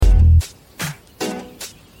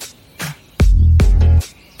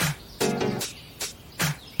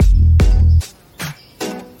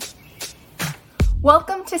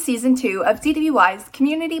Welcome to Season 2 of DTBY's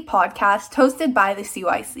community podcast hosted by the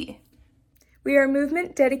CYC. We are a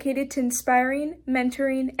movement dedicated to inspiring,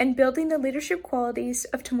 mentoring, and building the leadership qualities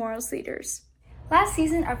of tomorrow's leaders. Last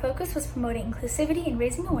season, our focus was promoting inclusivity and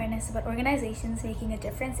raising awareness about organizations making a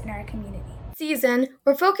difference in our community. Season,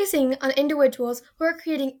 we're focusing on individuals who are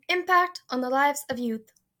creating impact on the lives of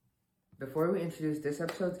youth. Before we introduce this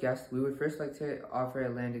episode's guest, we would first like to offer a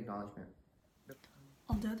land acknowledgement.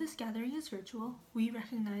 Although this gathering is virtual, we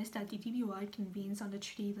recognize that DTBY convenes on the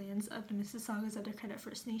treaty lands of the Mississaugas of the Credit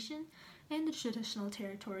First Nation and the traditional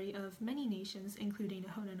territory of many nations, including the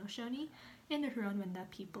Haudenosaunee and the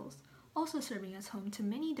Huron-Wendat peoples, also serving as home to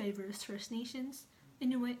many diverse First Nations,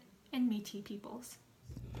 Inuit, and Métis peoples.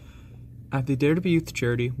 At the Dare to Be Youth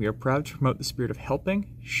charity, we are proud to promote the spirit of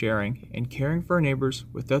helping, sharing, and caring for our neighbors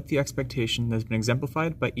without the expectation that has been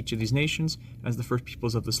exemplified by each of these nations as the first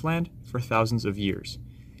peoples of this land for thousands of years.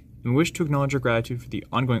 And we wish to acknowledge our gratitude for the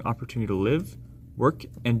ongoing opportunity to live, work,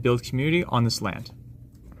 and build community on this land.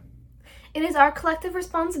 It is our collective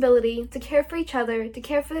responsibility to care for each other, to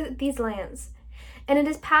care for these lands. And it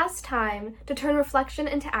is past time to turn reflection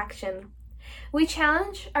into action. We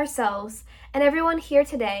challenge ourselves and everyone here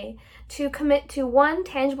today to commit to one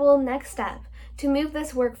tangible next step to move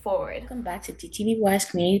this work forward. Welcome back to DTBY's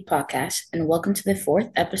Community Podcast, and welcome to the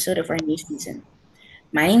 4th episode of our new season.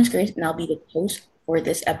 My name is Grace, and I'll be the host for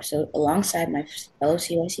this episode alongside my fellow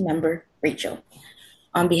CYC member, Rachel.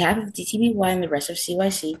 On behalf of DTBY and the rest of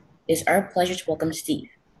CYC, it is our pleasure to welcome Steve,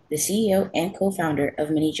 the CEO and co-founder of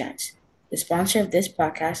Mini Giants, the sponsor of this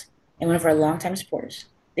podcast and one of our longtime supporters.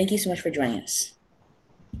 Thank you so much for joining us.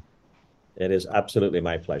 It is absolutely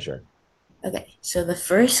my pleasure. Okay, so the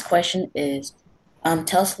first question is,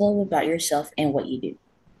 tell us a little bit about yourself and what you do.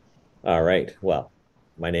 All right. Well,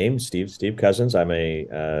 my name's Steve Cousins. I'm a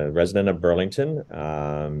resident of Burlington.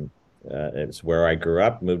 It's where I grew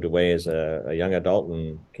up, moved away as a young adult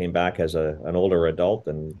and came back as an older adult,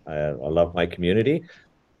 and I love my community.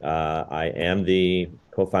 I am the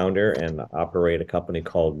co-founder and operate a company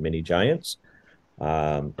called Mini Giants.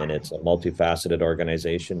 And it's a multifaceted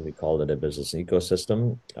organization. We call it a business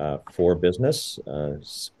ecosystem for business,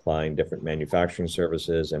 supplying different manufacturing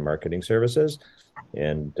services and marketing services.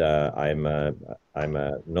 And I'm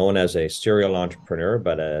known as a serial entrepreneur,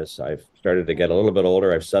 but as I've started to get a little bit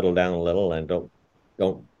older, I've settled down a little and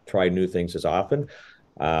don't try new things as often.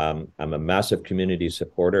 I'm a massive community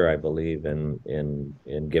supporter. I believe in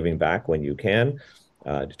giving back when you can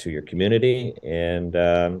to your community,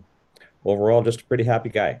 and overall, just a pretty happy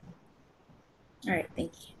guy. All right,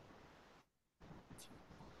 thank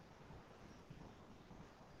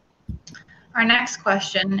you. Our next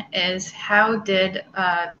question is, how did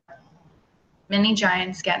Mini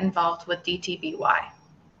Giants get involved with DTBY?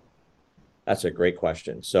 That's a great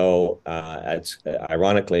question. So it's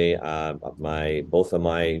ironically, both of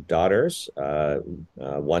my daughters,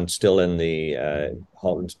 one still in the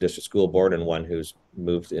Halton District School Board and one who's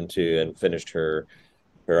moved into and finished her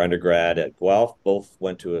undergrad at Guelph, both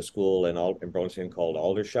went to a school in Burlington called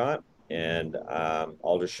Aldershot, and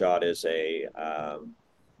Aldershot is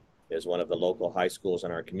one of the local high schools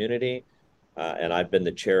in our community, and I've been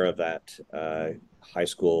the chair of that high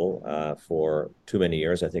school for too many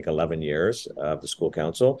years, I think 11 years of the school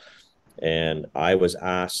council, and I was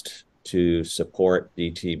asked to support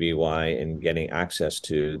DTBY in getting access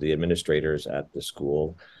to the administrators at the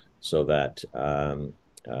school so that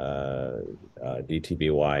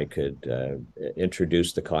DTBY could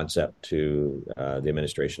introduce the concept to the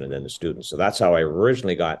administration and then the students. So that's how I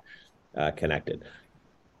originally got connected.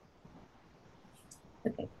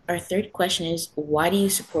 Okay. Our third question is, why do you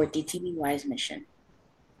support DTBY's mission?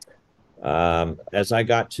 That's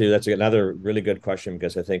another really good question,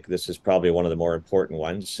 because I think this is probably one of the more important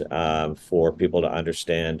ones for people to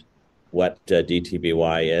understand what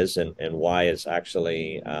DTBY is and why it's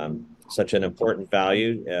actually such an important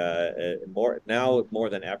value more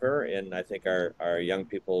than ever. And I think our young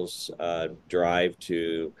people's drive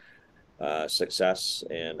to success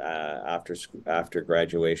and after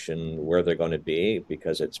graduation, where they're going to be,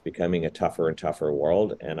 because it's becoming a tougher and tougher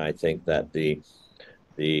world. And I think that the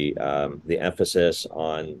emphasis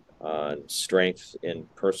on strength in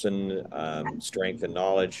person, strength and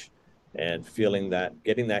knowledge, and getting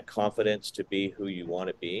that confidence to be who you want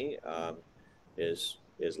to be is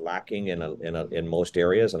lacking in most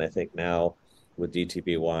areas. And I think now with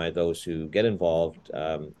DTBY, those who get involved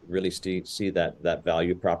really see that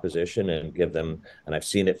value proposition and give them, and I've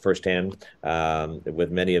seen it firsthand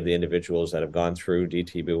with many of the individuals that have gone through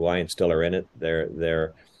DTBY and still are in it.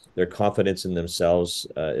 Their confidence in themselves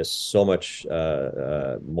is so much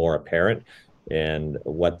more apparent, and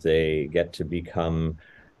what they get to become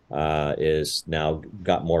is now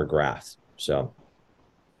got more grasp. So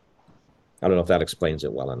I don't know if that explains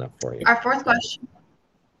it well enough for you. Our fourth question.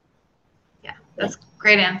 Yeah, that's a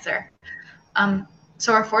great answer.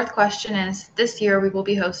 So our fourth question is, this year we will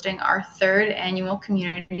be hosting our third annual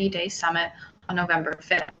Community Day Summit on November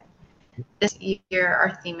 5th. This year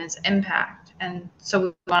our theme is impact. And so we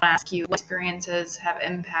want to ask you, what experiences have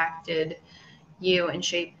impacted you and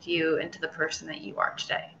shaped you into the person that you are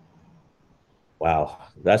today? Wow,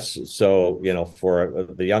 that's so, for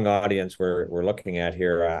the young audience we're looking at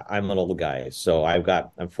here, I'm an old guy, so I've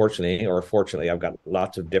got, unfortunately or fortunately, I've got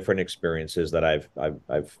lots of different experiences that I've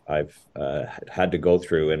had to go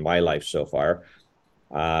through in my life so far,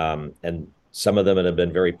 and some of them have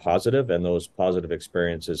been very positive, and those positive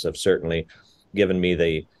experiences have certainly given me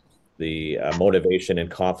the motivation and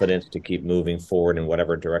confidence to keep moving forward in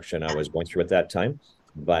whatever direction I was going through at that time.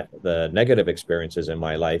 But the negative experiences in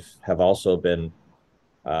my life have also been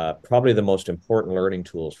probably the most important learning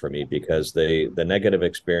tools for me, because the negative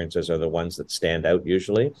experiences are the ones that stand out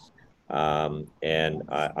usually. And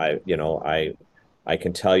I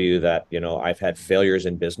can tell you that, I've had failures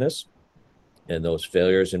in business, and those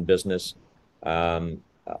failures in business,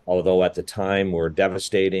 although at the time were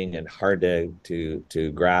devastating and hard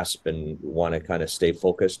to grasp and want to kind of stay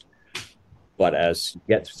focused, but as you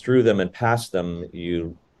get through them and past them,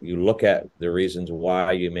 you look at the reasons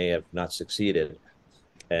why you may have not succeeded.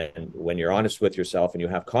 And when you're honest with yourself and you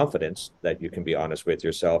have confidence that you can be honest with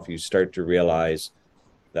yourself, you start to realize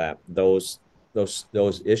that those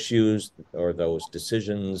issues or those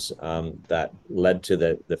decisions that led to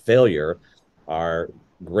the failure are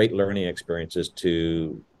great learning experiences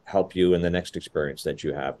to help you in the next experience that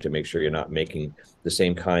you have, to make sure you're not making the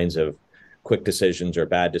same kinds of quick decisions or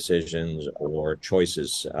bad decisions or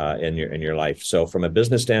choices in your life. So from a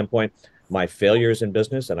business standpoint, my failures in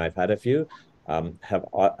business, and I've had a few, have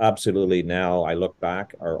absolutely, now I look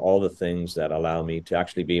back, are all the things that allow me to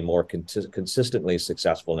actually be more consistently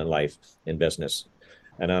successful in life, in business.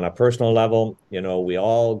 And on a personal level, we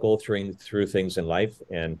all go through things in life,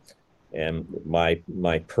 and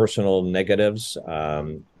my personal negatives,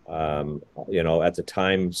 at the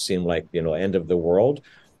time seemed like, end of the world.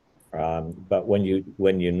 But when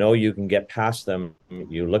you can get past them,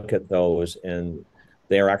 you look at those, and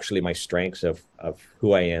they're actually my strengths of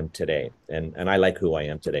who I am today. And I like who I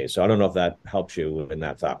am today. So I don't know if that helps you in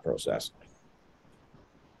that thought process.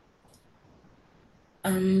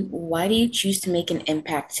 Why do you choose to make an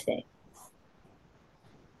impact today?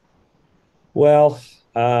 Well,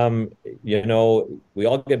 we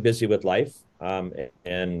all get busy with life.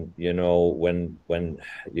 And when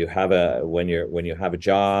you have a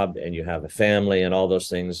job and you have a family and all those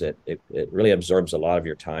things, it really absorbs a lot of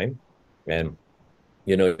your time. And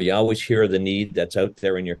you always hear the need that's out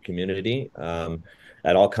there in your community,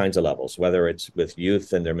 at all kinds of levels, whether it's with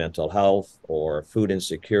youth and their mental health, or food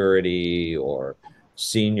insecurity, or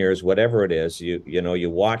seniors, whatever it is. You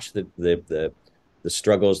watch the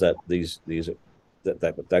struggles that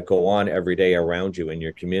that go on every day around you in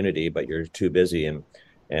your community, but you're too busy. And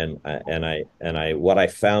I what I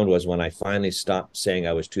found was, when I finally stopped saying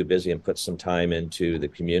I was too busy and put some time into the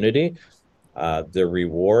community, the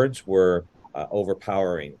rewards were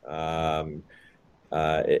overpowering.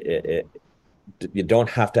 You don't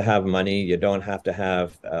have to have money. You don't have to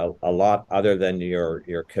have a lot other than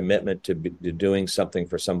your commitment to doing something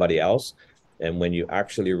for somebody else. And when you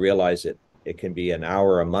actually realize it can be an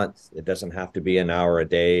hour a month. It doesn't have to be an hour a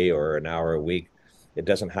day or an hour a week. It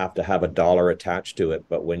doesn't have to have $1 attached to it.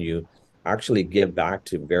 But when you actually give back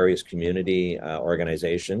to various community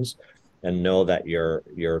organizations, and know that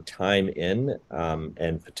your time in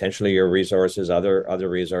and potentially your resources, other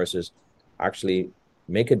resources, actually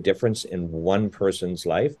make a difference in one person's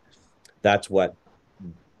life, that's what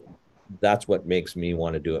makes me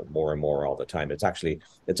want to do it more and more all the time. It's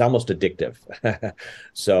almost addictive.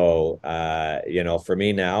 So for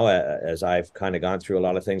me now, as I've kind of gone through a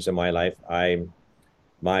lot of things in my life,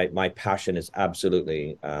 my passion is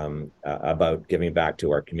absolutely about giving back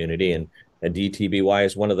to our community, and DTBY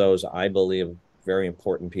is one of those, I believe, very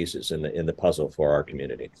important pieces in the puzzle for our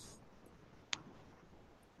community.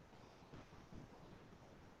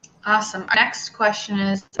 Awesome. Our next question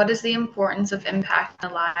is, what is the importance of impact in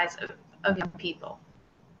the lives of young people?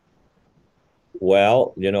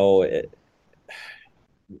 Well,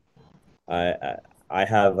 I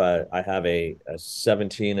have a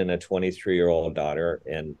 17 and a 23-year-old daughter,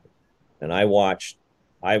 and I've watched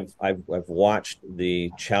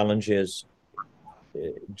the challenges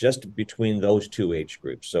just between those two age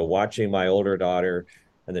groups. So watching my older daughter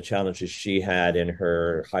and the challenges she had in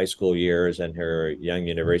her high school years and her young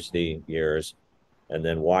university years, and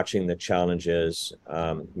then watching the challenges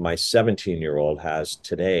my 17-year-old has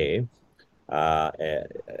today, are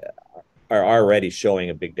already showing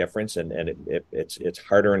a big difference. And it's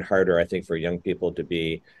harder and harder, I think, for young people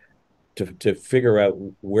to figure out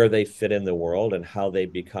where they fit in the world and how they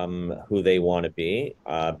become who they want to be,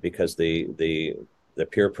 because the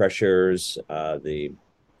peer pressures, the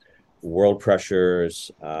world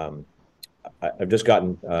pressures, I've just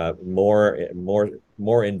gotten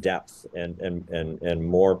more in depth and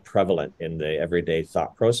more prevalent in the everyday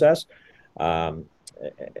thought process.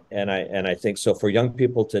 And I think so for young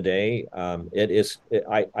people today,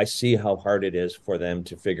 I see how hard it is for them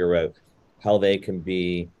to figure out how they can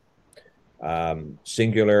be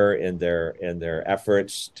singular in their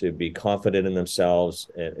efforts, to be confident in themselves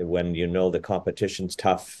when the competition's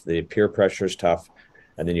tough, the peer pressure's tough,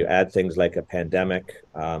 and then you add things like a pandemic,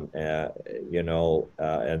 and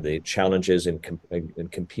the challenges in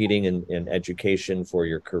competing in education for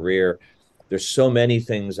your career. There's so many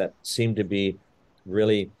things that seem to be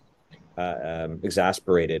really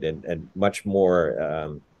exasperated and much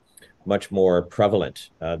more prevalent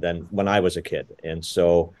than when I was a kid. And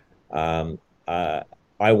so I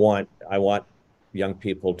want young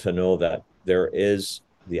people to know that there is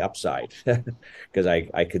the upside, because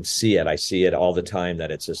I could see it. I see it all the time,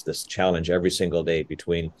 that it's just this challenge every single day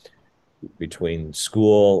between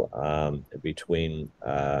school, between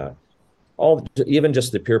even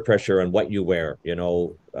just the peer pressure and what you wear.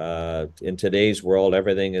 In today's world,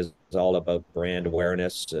 everything is all about brand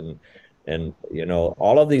awareness, and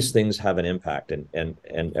all of these things have an impact, and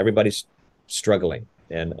everybody's struggling.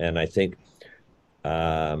 And I think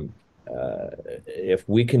if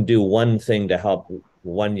we can do one thing to help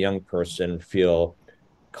one young person feel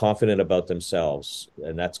confident about themselves,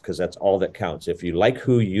 and that's because that's all that counts. If you like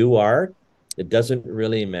who you are, it doesn't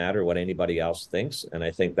really matter what anybody else thinks. And I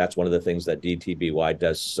think that's one of the things that DTBY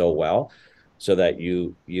does so well, so that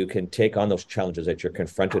you can take on those challenges that you're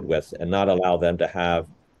confronted with and not allow them to have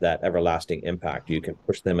that everlasting impact. You can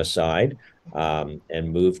push them aside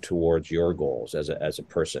and move towards your goals as a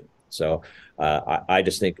person. So I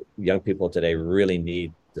just think young people today really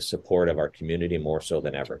need the support of our community more so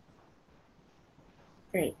than ever.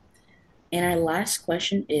 Great. And our last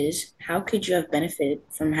question is, how could you have benefited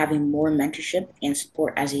from having more mentorship and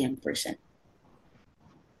support as a young person?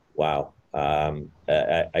 Wow.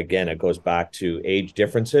 Again, it goes back to age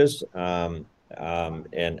differences. And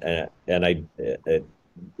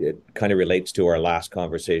it kind of relates to our last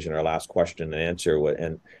conversation, our last question and answer.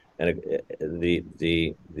 And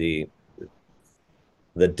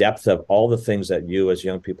the depth of all the things that you as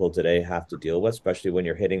young people today have to deal with, especially when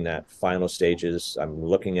you're hitting that final stages. I'm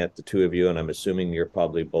looking at the two of you, and I'm assuming you're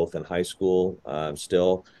probably both in high school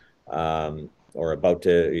still, or about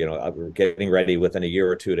to, getting ready within a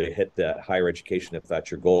year or two to hit that higher education if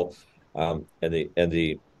that's your goal. And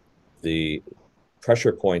the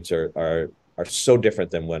pressure points are so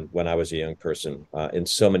different than when I was a young person in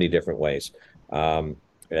so many different ways. And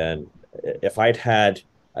if I'd had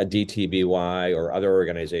a DTBY or other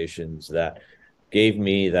organizations that gave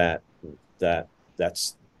me that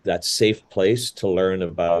safe place to learn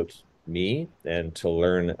about me and to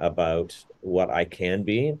learn about what I can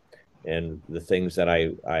be and the things that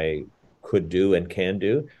I could do and can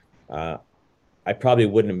do, I probably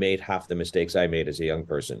wouldn't have made half the mistakes I made as a young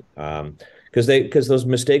person. Because those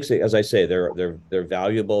mistakes, as I say, they're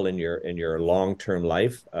valuable in your long-term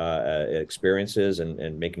life experiences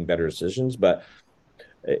and making better decisions. But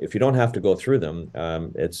if you don't have to go through them,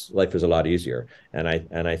 life is a lot easier. And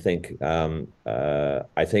I think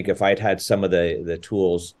if I'd had some of the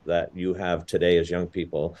tools that you have today as young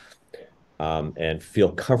people, and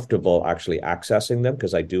feel comfortable actually accessing them,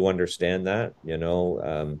 because I do understand that,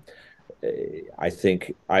 I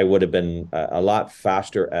think I would have been a lot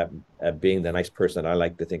faster at being the nice person I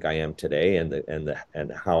like to think I am today,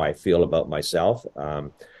 and how I feel about myself.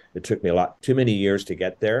 It took me too many years to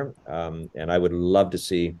get there, and I would love to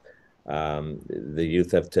see the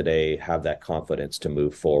youth of today have that confidence to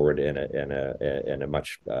move forward in a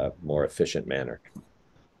much more efficient manner.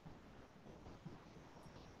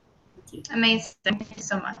 Amazing! Thank you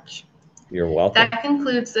so much. You're welcome. That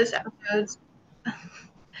concludes this episode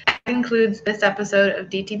of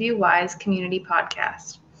DTBY's Community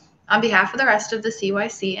Podcast. On behalf of the rest of the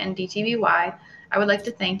CYC and DTBY, I would like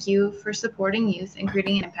to thank you for supporting youth and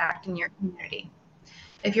creating an impact in your community.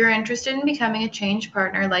 If you're interested in becoming a change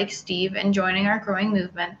partner like Steve and joining our growing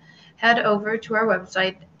movement, head over to our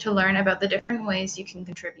website to learn about the different ways you can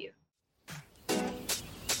contribute.